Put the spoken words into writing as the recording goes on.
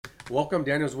Welcome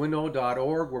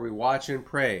danielswindow.org, where we watch and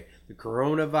pray. The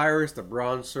coronavirus, the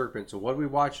bronze serpent. So what are we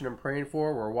watching and praying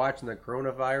for? We're watching the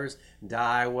coronavirus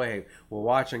die away. We're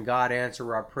watching God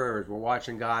answer our prayers. We're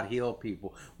watching God heal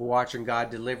people. We're watching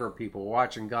God deliver people. We're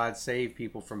watching God save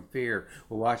people from fear.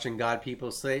 We're watching God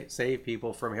save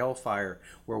people from hellfire.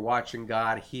 We're watching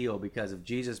God heal, because if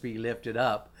Jesus be lifted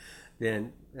up,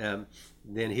 then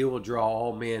he will draw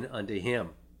all men unto him.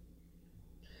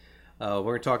 We're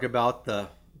going to talk about the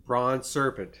bronze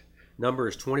serpent.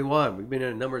 Numbers 21. We've been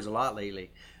in Numbers a lot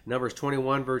lately. Numbers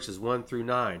 21 verses 1 through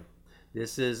 9.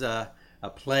 This is a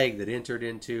plague that entered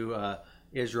into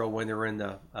Israel when they were in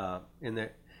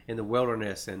the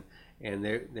wilderness, and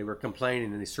they were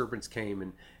complaining, and the serpents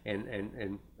came,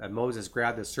 and Moses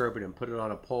grabbed the serpent and put it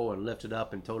on a pole and lifted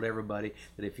up and told everybody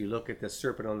that if you look at the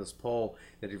serpent on this pole,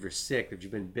 that if you're sick, if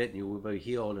you've been bitten, you will be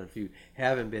healed, and if you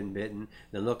haven't been bitten,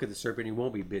 then look at the serpent, you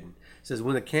won't be bitten. It says,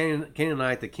 when the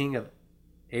Canaanite, the king of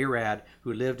Arad,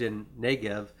 who lived in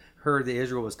Negev, heard that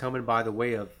Israel was coming by the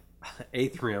way of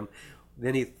Athrim,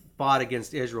 then he fought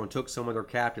against Israel and took some of their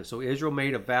captives. So Israel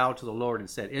made a vow to the Lord and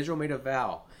said,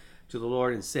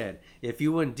 if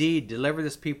you indeed deliver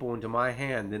this people into my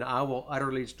hand, then I will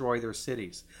utterly destroy their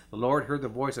cities. The Lord heard the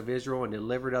voice of Israel and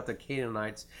delivered up the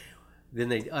Canaanites. Then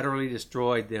they utterly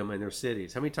destroyed them and their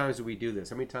cities. How many times do we do this?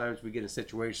 How many times we get in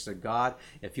situations that, God,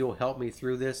 if you'll help me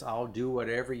through this, I'll do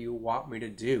whatever you want me to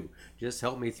do. Just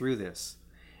help me through this.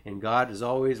 And God is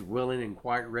always willing and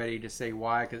quite ready to say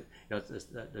why,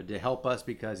 to help us,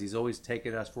 because he's always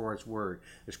taken us for his word.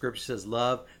 The scripture says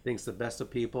love thinks the best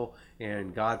of people,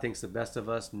 and God thinks the best of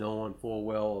us, knowing full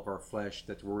well of our flesh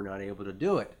that we're not able to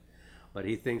do it. But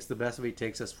he thinks the best of it. He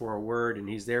takes us for a word, and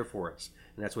he's there for us.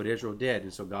 And that's what Israel did.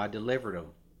 And so God delivered them.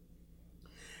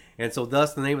 And so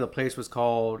thus the name of the place was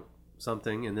called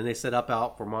something. And then they set up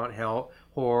out for Mount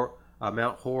Hor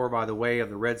by the way of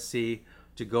the Red Sea,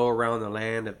 to go around the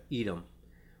land of Edom.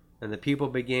 And the people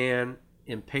began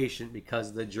impatient because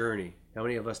of the journey. How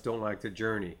many of us don't like the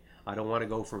journey? I don't want to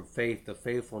go from faith to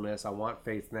faithfulness. I want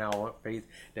faith now. I want faith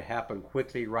to happen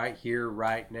quickly, right here,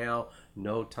 right now.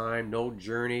 No time, no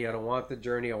journey. I don't want the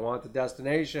journey. I want the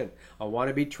destination. I want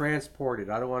to be transported.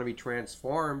 I don't want to be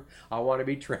transformed. I want to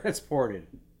be transported.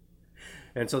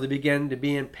 And so they began to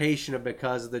be impatient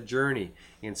because of the journey.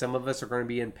 And some of us are going to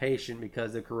be impatient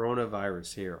because of the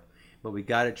coronavirus here. But we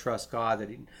got to trust God that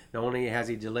not only has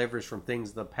he delivered us from things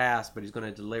of the past, but he's going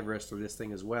to deliver us through this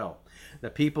thing as well.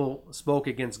 The people spoke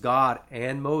against God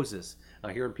and Moses.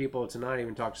 I hear people tonight,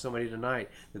 even talk to somebody tonight,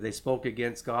 that they spoke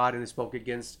against God and they spoke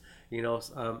against,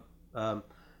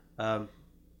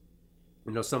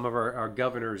 some of our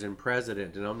governors and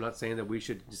president. And I'm not saying that we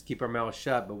should just keep our mouths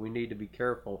shut, but we need to be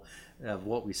careful of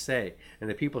what we say. And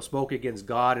the people spoke against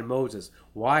God and Moses.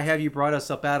 Why have you brought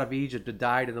us up out of Egypt to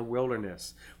die in the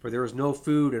wilderness? For there is no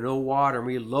food and no water, and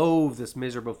we loathe this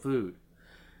miserable food.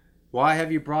 Why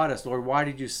have you brought us, Lord? Why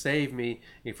did you save me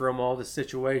from all this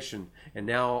situation? And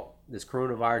now this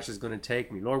coronavirus is going to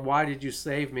take me. Lord, why did you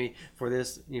save me for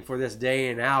this day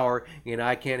and hour, and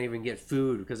I can't even get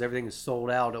food because everything is sold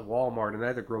out at Walmart and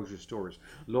other grocery stores?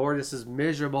 Lord, this is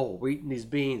miserable. We're eating these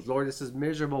beans. Lord, this is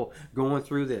miserable going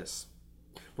through this.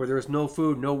 For there is no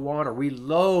food, no water. We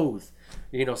loathe,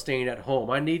 staying at home.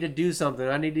 I need to do something.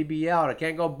 I need to be out. I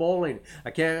can't go bowling.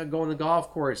 I can't go on the golf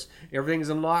course. Everything's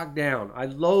in lockdown. I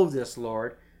loathe this,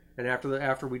 Lord. And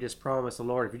after we just promise the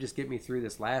Lord, if you just get me through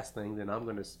this last thing, then I'm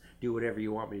going to do whatever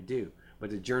you want me to do. But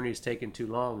the journey is taking too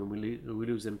long, and we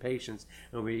lose impatience,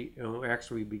 and we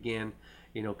actually begin,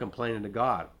 complaining to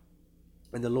God.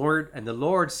 And the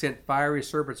Lord sent fiery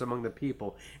serpents among the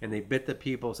people, and they bit the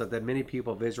people, so that many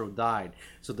people of Israel died.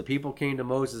 So the people came to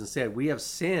Moses and said, we have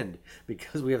sinned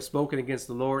because we have spoken against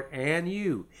the Lord and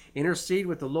you. Intercede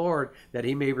with the Lord that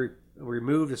he may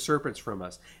remove the serpents from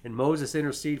us. And Moses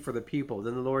interceded for the people.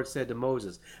 Then the Lord said to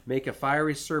Moses, make a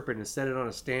fiery serpent and set it on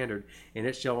a standard, and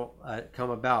it shall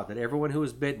come about that everyone who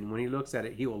is bitten, when he looks at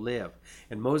it, he will live.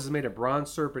 And Moses made a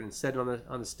bronze serpent and set it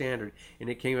on the standard, and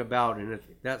it came about. And if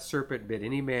that serpent bit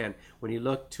any man, when he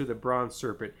looked to the bronze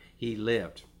serpent, he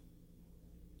lived.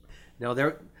 Now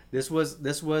this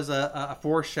was a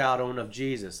foreshadowing of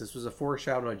Jesus. This was a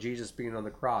foreshadowing of Jesus being on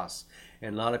the cross.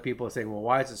 And a lot of people are saying, well,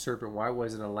 why is it a serpent? Why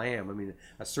wasn't it a lamb? I mean,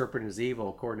 a serpent is evil,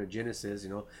 according to Genesis.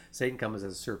 Satan comes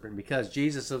as a serpent because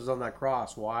Jesus was on that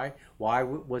cross. Why? Why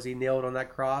was he nailed on that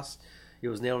cross? He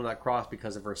was nailed on that cross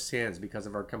because of our sins, because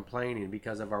of our complaining,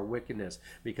 because of our wickedness,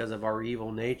 because of our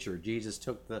evil nature. Jesus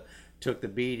took the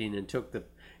beating and took the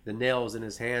nails in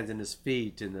his hands and his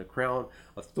feet, and the crown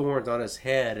of thorns on his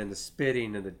head, and the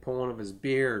spitting and the pulling of his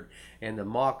beard, and the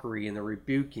mockery and the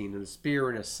rebuking, and the spear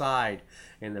in his side,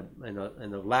 and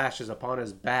the lashes upon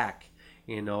his back,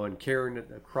 and carrying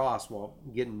the cross while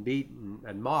getting beaten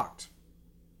and mocked.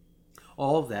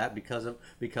 All of that because of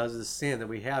the sin that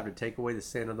we have to take away the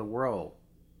sin of the world.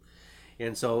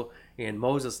 And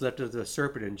Moses lifted up the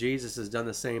serpent, and Jesus has done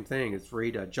the same thing. Let's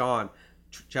read John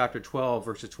chapter 12,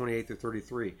 verses 28 through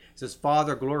 33. It says,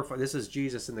 Father, glorify, this is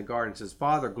Jesus in the garden. It says,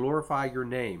 Father, glorify your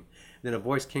name. Then a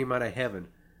voice came out of heaven.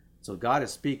 So God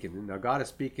is speaking. Now God is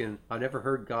speaking. I've never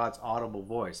heard God's audible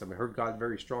voice. I've heard God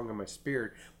very strong in my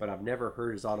spirit, but I've never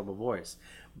heard his audible voice.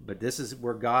 But this is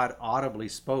where God audibly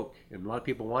spoke. And a lot of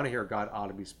people want to hear God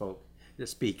audibly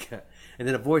speak. And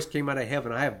then a voice came out of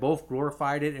heaven. I have both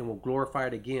glorified it and will glorify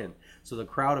it again. So the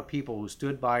crowd of people who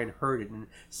stood by and heard it, and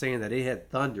saying that it had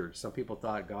thundered. Some people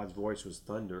thought God's voice was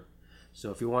thunder.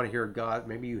 So if you want to hear God,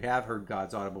 maybe you have heard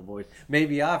God's audible voice.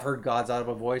 Maybe I've heard God's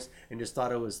audible voice and just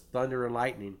thought it was thunder and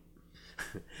lightning.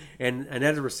 and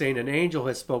as we're saying, an angel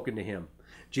has spoken to him.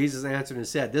 Jesus answered and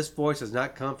said, This voice has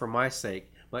not come for my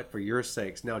sake, but for your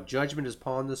sakes. Now judgment is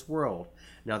upon this world.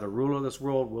 Now the ruler of this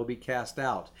world will be cast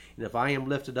out. And if I am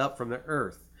lifted up from the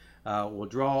earth, will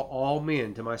draw all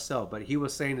men to myself. But he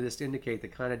was saying this to indicate the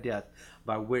kind of death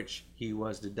by which he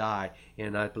was to die.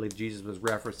 And I believe Jesus was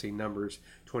referencing Numbers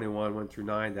 21, 1 through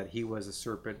 9, that he was a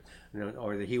serpent,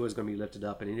 or that he was going to be lifted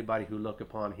up. And anybody who look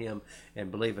upon him and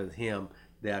believe in him,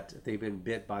 that they've been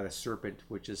bit by the serpent,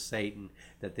 which is Satan,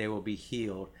 that they will be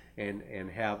healed and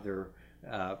have their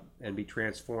and be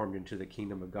transformed into the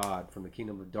kingdom of God, from the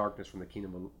kingdom of darkness, to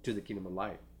the kingdom of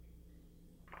light.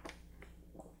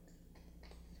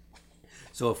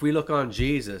 So if we look on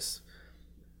Jesus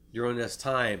during this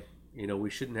time, we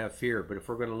shouldn't have fear. But if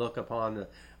we're going to look upon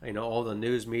all the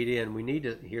news media, and we need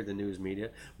to hear the news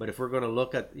media, but if we're going to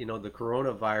look at the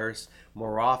coronavirus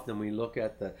more often, we look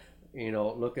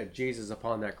at Jesus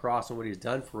upon that cross and what he's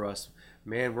done for us,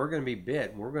 man, we're going to be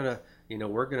bit. We're going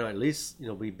to at least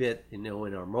be bit in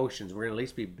our emotions. We're going to at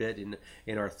least be bit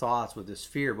in our thoughts with this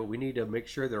fear. But we need to make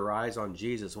sure that our eyes on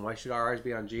Jesus. And why should our eyes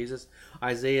be on Jesus?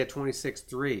 Isaiah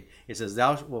 26:3, it says,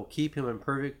 Thou wilt keep him in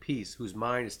perfect peace, whose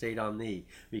mind is stayed on thee,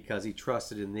 because he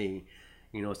trusted in thee.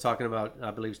 It's talking about,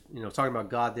 I believe, it's talking about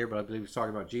God there, but I believe it's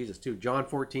talking about Jesus too. John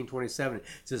 14:27, it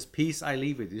says, Peace I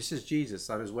leave with you. This is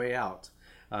Jesus on his way out.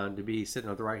 To be sitting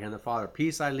at the right hand of the Father.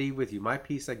 Peace I leave with you, my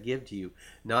peace I give to you.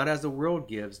 Not as the world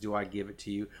gives do I give it to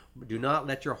you. Do not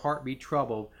let your heart be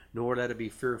troubled, nor let it be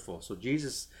fearful.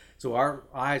 So our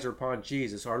eyes are upon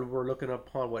Jesus. We're looking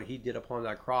upon what he did upon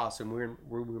that cross, and we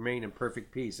remain in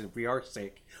perfect peace. And if we are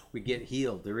sick, we get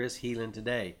healed. There is healing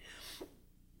today.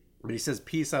 But he says,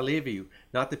 peace I leave you,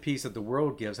 not the peace that the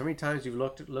world gives. How many times you've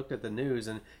looked at the news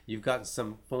and you've gotten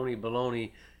some phony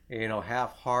baloney,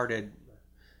 half-hearted,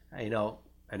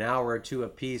 an hour or two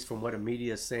apiece from what the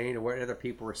media is saying or what other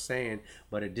people are saying,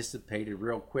 but it dissipated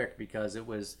real quick because it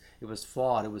was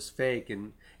flawed, it was fake,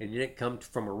 and it didn't come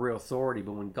from a real authority.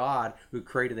 But when God, who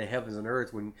created the heavens and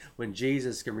earth, when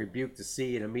Jesus can rebuke the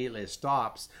sea and immediately it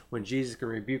stops, when Jesus can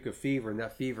rebuke a fever and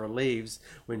that fever leaves,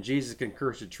 when Jesus can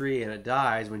curse a tree and it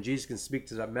dies, when Jesus can speak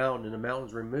to that mountain and the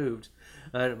mountain's removed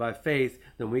by faith,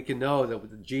 then we can know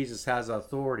that Jesus has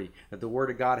authority, that the Word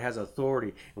of God has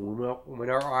authority. And when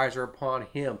our eyes are upon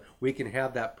him, we can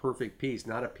have that perfect peace,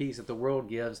 not a peace that the world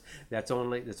gives that's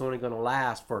only going to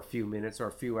last for a few minutes or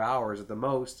a few hours at the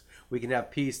most. We can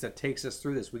have peace that takes us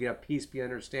through this. We can have peace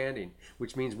beyond understanding,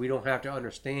 which means we don't have to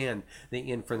understand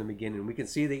the end from the beginning. We can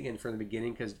see the end from the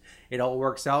beginning because it all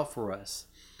works out for us.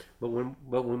 But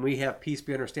when we have peace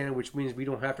beyond understanding, which means we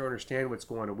don't have to understand what's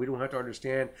going on. We don't have to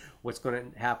understand what's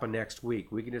going to happen next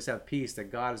week. We can just have peace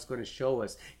that God is going to show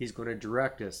us. He's going to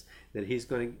direct us, that he's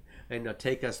going to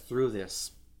take us through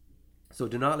this. So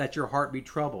do not let your heart be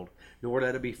troubled, nor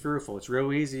let it be fearful. It's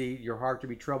real easy, your heart to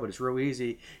be troubled. It's real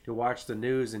easy to watch the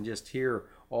news and just hear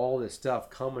all this stuff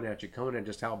coming at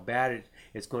just how bad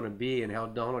it's going to be, and how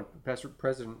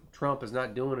President Trump is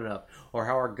not doing enough, or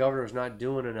how our governor is not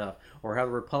doing enough, or how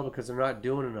the Republicans are not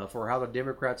doing enough, or how the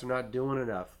Democrats are not doing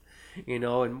enough. And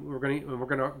we're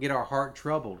going to get our heart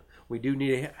troubled. We do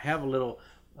need to have a little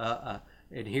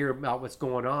and hear about what's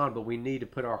going on, but we need to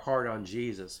put our heart on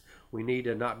Jesus. We need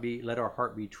to not let our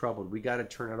heart be troubled. We got to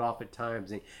turn it off at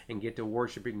times and get to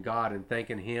worshiping God and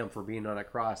thanking him for being on a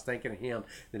cross, thanking him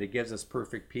that he gives us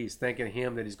perfect peace, thanking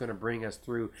him that he's going to bring us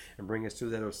through and bring us to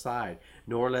the other side.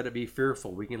 Nor let it be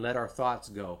fearful. We can let our thoughts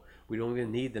go. We don't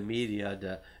even need the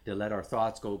media to let our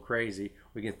thoughts go crazy.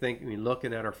 We can think, I mean,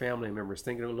 looking at our family members,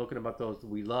 looking about those that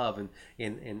we love,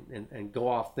 and go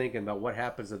off thinking about what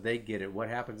happens if they get it, what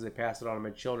happens if they pass it on to my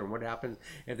children, what happens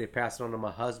if they pass it on to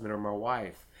my husband or my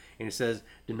wife. And he says,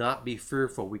 do not be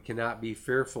fearful. We cannot be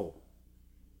fearful.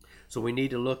 So we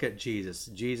need to look at Jesus.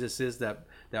 Jesus is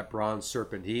that bronze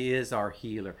serpent. He is our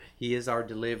healer. He is our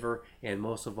deliverer. And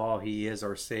most of all, he is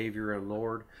our Savior and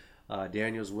Lord.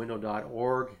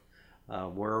 DanielsWindow.org,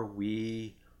 where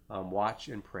we watch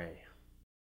and pray.